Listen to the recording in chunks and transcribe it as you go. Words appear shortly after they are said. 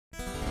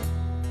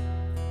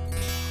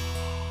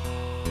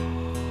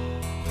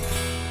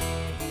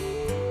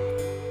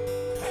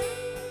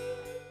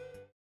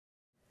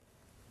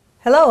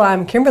Hello,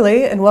 I'm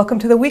Kimberly, and welcome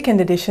to the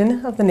weekend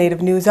edition of the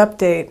Native News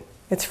Update.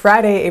 It's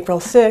Friday, April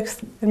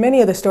 6th, and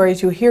many of the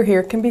stories you hear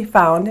here can be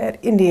found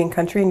at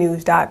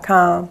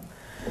IndianCountryTV.com.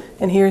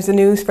 And here's the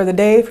news for the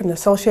day from the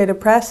Associated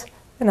Press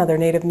and other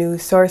Native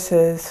news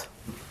sources.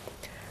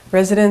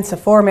 Residents of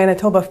 4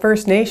 Manitoba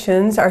First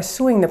Nations are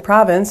suing the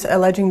province,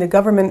 alleging the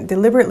government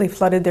deliberately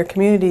flooded their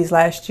communities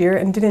last year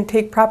and didn't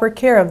take proper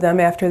care of them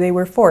after they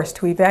were forced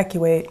to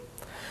evacuate.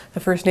 The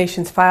First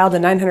Nations filed a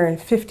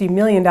 $950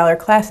 million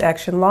class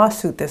action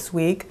lawsuit this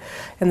week,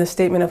 and the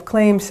statement of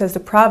claims says the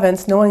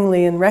province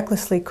knowingly and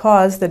recklessly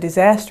caused the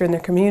disaster in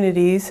their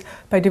communities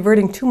by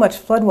diverting too much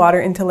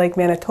floodwater into Lake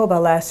Manitoba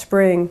last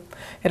spring.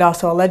 It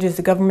also alleges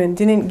the government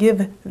didn't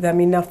give them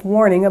enough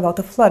warning about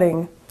the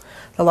flooding.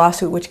 The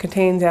lawsuit, which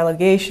contains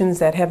allegations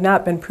that have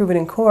not been proven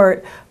in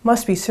court,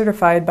 must be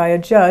certified by a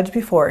judge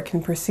before it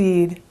can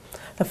proceed.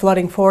 The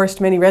flooding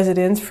forced many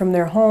residents from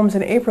their homes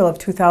in April of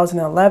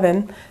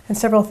 2011, and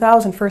several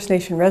thousand First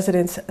Nation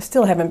residents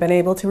still haven't been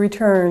able to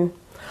return.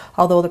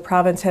 Although the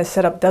province has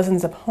set up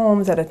dozens of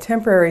homes at a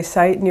temporary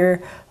site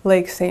near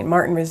Lake St.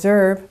 Martin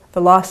Reserve,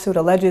 the lawsuit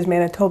alleges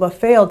Manitoba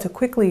failed to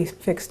quickly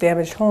fix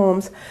damaged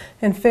homes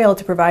and failed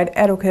to provide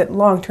adequate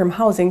long-term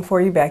housing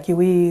for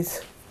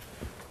evacuees.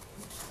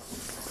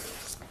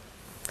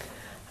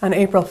 On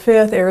April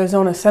 5th,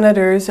 Arizona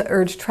senators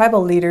urged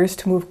tribal leaders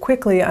to move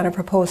quickly on a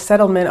proposed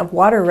settlement of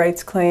water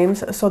rights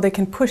claims so they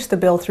can push the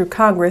bill through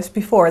Congress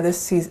before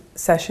this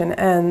session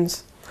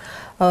ends.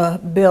 A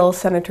bill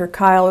Senator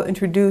Kyle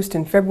introduced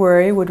in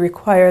February would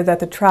require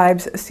that the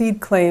tribes cede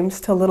claims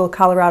to Little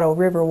Colorado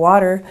River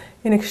water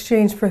in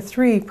exchange for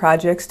 3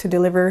 projects to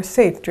deliver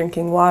safe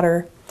drinking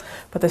water.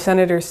 But the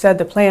senators said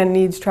the plan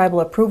needs tribal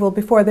approval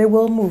before they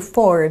will move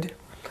forward.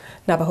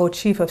 Navajo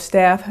Chief of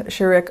Staff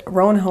Sherrick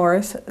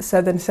Roanhorse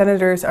said the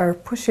senators are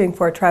pushing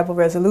for a tribal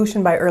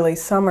resolution by early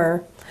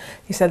summer.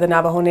 He said the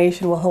Navajo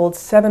Nation will hold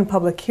 7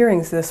 public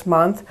hearings this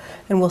month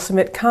and will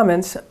submit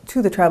comments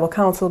to the Tribal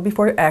Council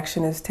before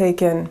action is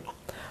taken.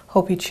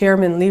 Hopi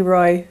Chairman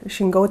Leroy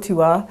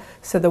Shingotiwa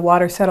said the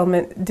water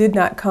settlement did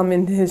not come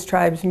in his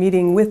tribe's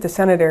meeting with the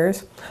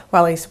senators.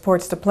 While he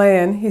supports the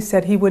plan, he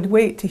said he would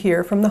wait to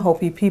hear from the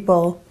Hopi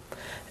people.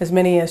 As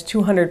many as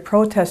 200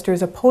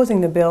 protesters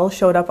opposing the bill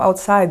showed up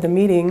outside the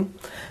meeting.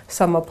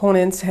 Some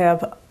opponents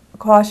have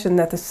cautioned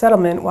that the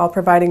settlement, while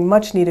providing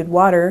much-needed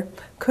water,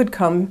 could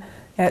come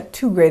at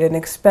too great an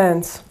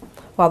expense.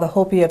 While the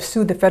Hopi have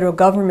sued the federal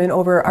government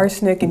over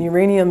arsenic and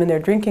uranium in their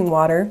drinking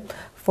water,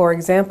 for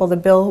example, the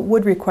bill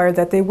would require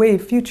that they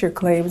waive future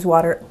claims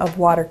of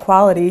water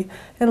quality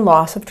and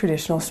loss of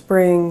traditional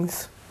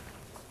springs.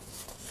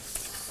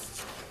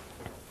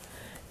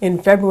 In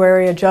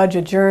February, a judge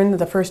adjourned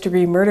the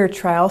first-degree murder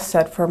trial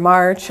set for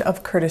March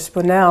of Curtis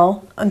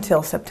Bunnell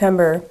until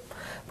September.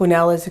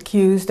 Bunnell is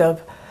accused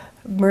of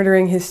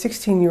murdering his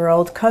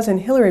 16-year-old cousin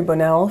Hillary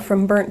Bunnell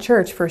from Burnt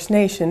Church First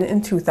Nation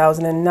in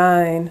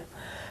 2009.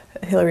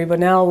 Hillary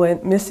Bunnell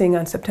went missing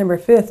on September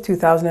 5,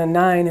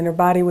 2009, and her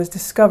body was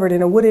discovered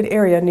in a wooded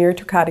area near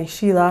Tukati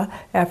Sheila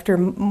after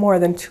more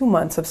than 2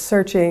 months of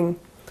searching.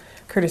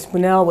 Curtis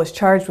Bunnell was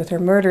charged with her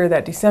murder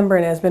that December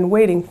and has been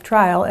waiting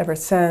trial ever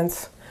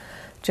since.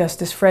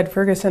 Justice Fred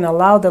Ferguson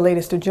allowed the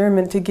latest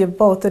adjournment to give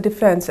both the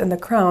defense and the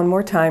Crown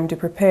more time to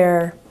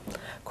prepare.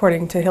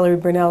 According to Hillary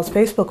Bunnell's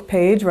Facebook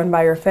page run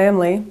by her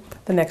family,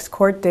 the next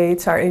court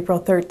dates are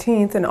April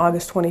 13th and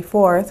August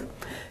 24th,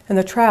 and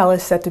the trial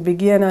is set to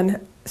begin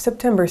on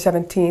September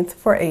 17th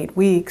for 8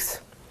 weeks.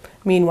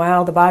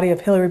 Meanwhile, the body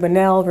of Hillary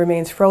Bunnell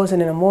remains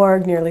frozen in a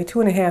morgue nearly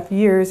 2.5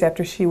 years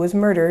after she was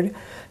murdered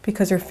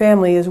because her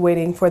family is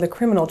waiting for the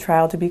criminal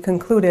trial to be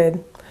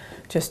concluded.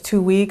 Just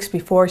 2 weeks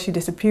before she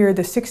disappeared,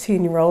 the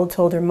 16-year-old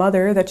told her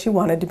mother that she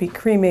wanted to be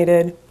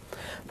cremated.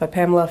 But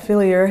Pamela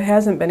Fillier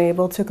hasn't been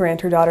able to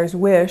grant her daughter's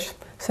wish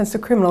since the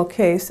criminal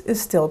case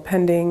is still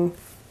pending.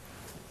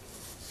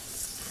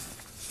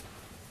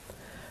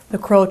 The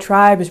Crow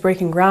tribe is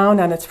breaking ground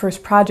on its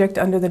first project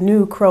under the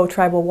new Crow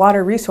Tribal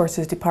Water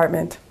Resources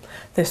Department.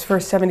 This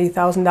first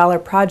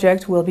 $70,000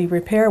 project will be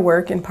repair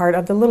work in part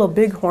of the Little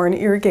Bighorn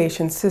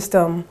irrigation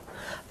system.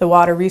 The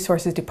Water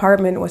Resources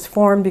Department was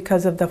formed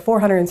because of the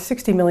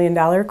 $460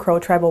 million Crow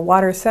Tribal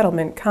Water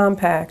Settlement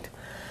Compact.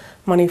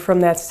 Money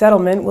from that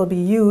settlement will be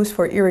used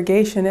for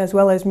irrigation as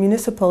well as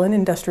municipal and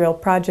industrial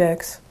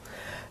projects.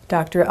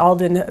 Dr.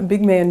 Alden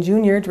Bigman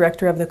Jr.,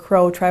 director of the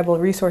Crow Tribal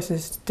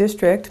Resources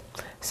District,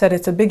 said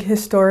it's a big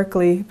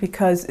historically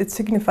because it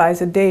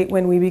signifies a date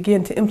when we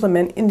begin to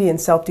implement Indian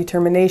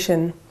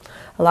self-determination.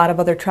 A lot of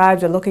other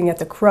tribes are looking at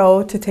the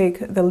Crow to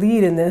take the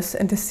lead in this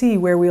and to see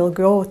where we'll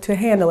go to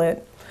handle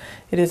it.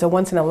 It is a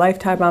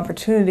once-in-a-lifetime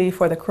opportunity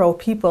for the Crow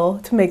people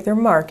to make their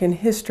mark in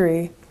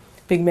history.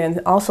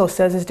 Bigman also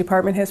says his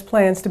department has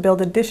plans to build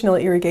additional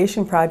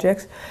irrigation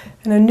projects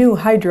and a new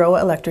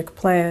hydroelectric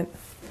plant.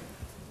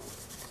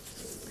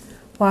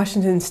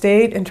 Washington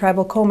State and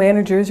tribal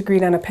co-managers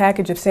agreed on a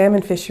package of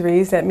salmon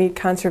fisheries that meet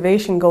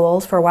conservation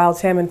goals for wild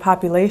salmon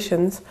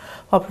populations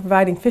while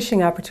providing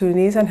fishing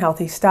opportunities on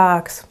healthy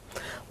stocks.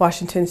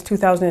 Washington's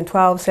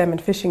 2012 salmon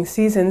fishing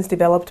seasons,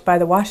 developed by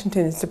the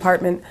Washington's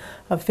Department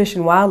of Fish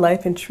and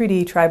Wildlife and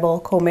treaty tribal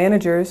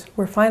co-managers,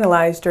 were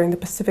finalized during the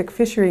Pacific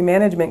Fishery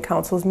Management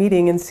Council's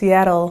meeting in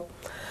Seattle.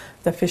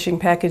 The fishing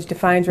package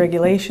defines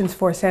regulations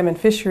for salmon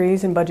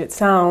fisheries in Puget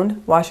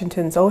Sound,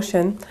 Washington's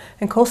ocean,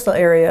 and coastal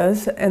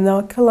areas, and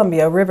the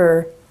Columbia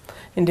River.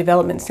 In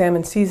development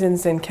salmon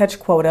seasons and catch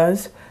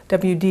quotas,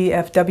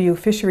 WDFW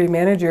fishery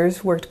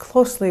managers worked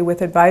closely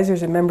with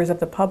advisors and members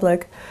of the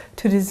public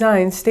to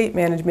design state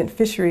management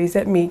fisheries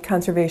that meet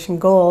conservation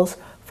goals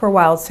for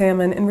wild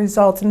salmon and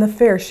result in the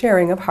fair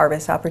sharing of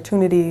harvest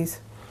opportunities.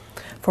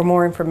 For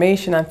more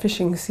information on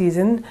fishing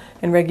season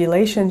and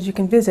regulations, you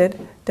can visit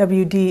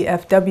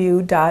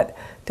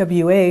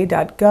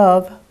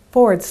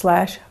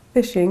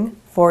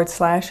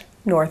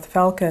wdfw.wa.gov/fishing/North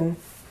Falcon.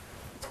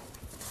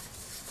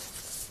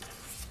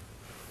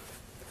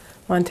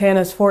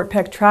 Montana's Fort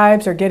Peck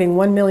tribes are getting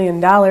 $1 million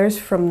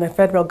from the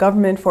federal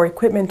government for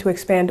equipment to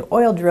expand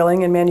oil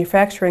drilling and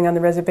manufacturing on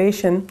the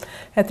reservation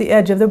at the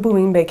edge of the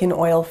booming Bacon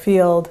oil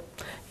field.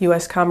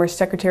 U.S. Commerce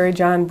Secretary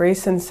John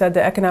Brayson said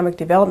the Economic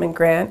Development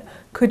Grant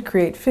could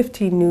create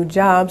 15 new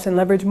jobs and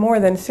leverage more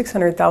than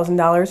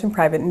 $600,000 in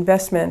private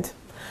investment.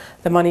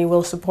 The money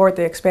will support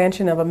the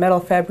expansion of a metal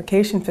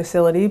fabrication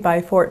facility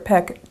by Fort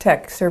Peck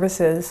Tech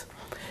Services.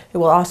 It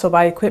will also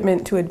buy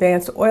equipment to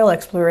advance oil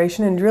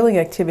exploration and drilling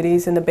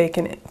activities in the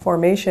Bacon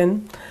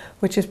Formation,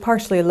 which is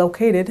partially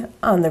located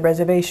on the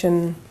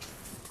reservation.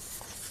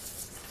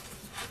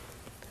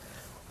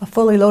 A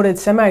fully loaded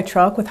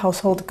semi-truck with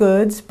household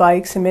goods,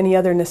 bikes, and many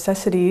other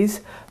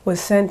necessities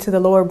was sent to the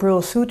Lower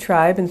Brule Sioux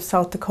Tribe in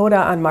South Dakota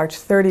on March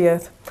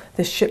 30th.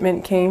 This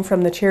shipment came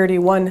from the charity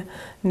One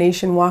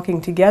Nation Walking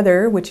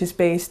Together, which is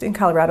based in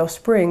Colorado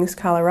Springs,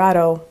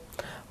 Colorado.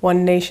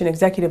 One Nation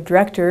Executive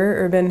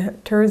Director Urban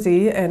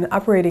Terzi and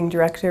Operating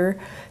Director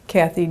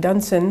Kathy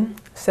Dunson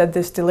said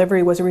this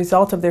delivery was a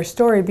result of their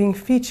story being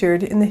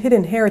featured in the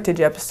Hidden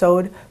Heritage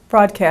episode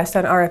broadcast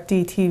on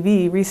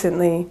RFD-TV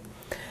recently.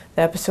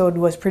 The episode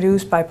was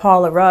produced by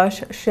Paul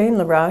LaRush, Shane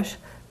LaRush,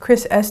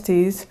 Chris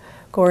Estes,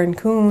 Goran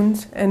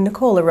Coons, and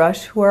Nicole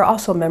LaRush, who are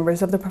also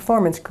members of the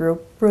performance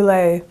group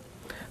Brule.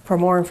 For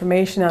more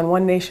information on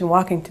One Nation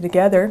Walking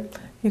Together,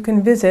 you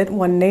can visit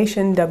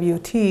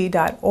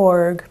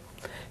onenationwt.org.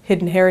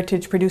 Hidden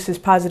Heritage produces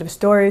positive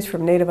stories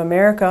from Native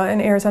America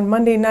and airs on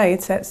Monday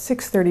nights at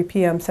 6:30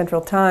 p.m. Central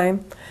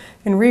Time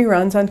and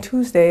reruns on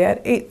Tuesday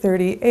at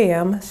 8:30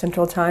 a.m.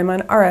 Central Time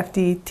on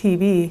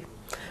RFD-TV.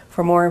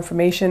 For more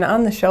information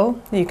on the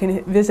show, you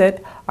can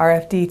visit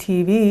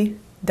rfdtv.com.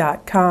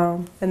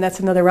 And that's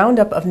another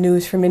roundup of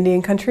news from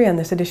Indian Country on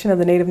this edition of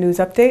the Native News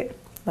Update.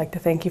 I'd like to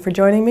thank you for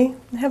joining me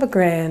and have a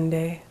grand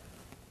day.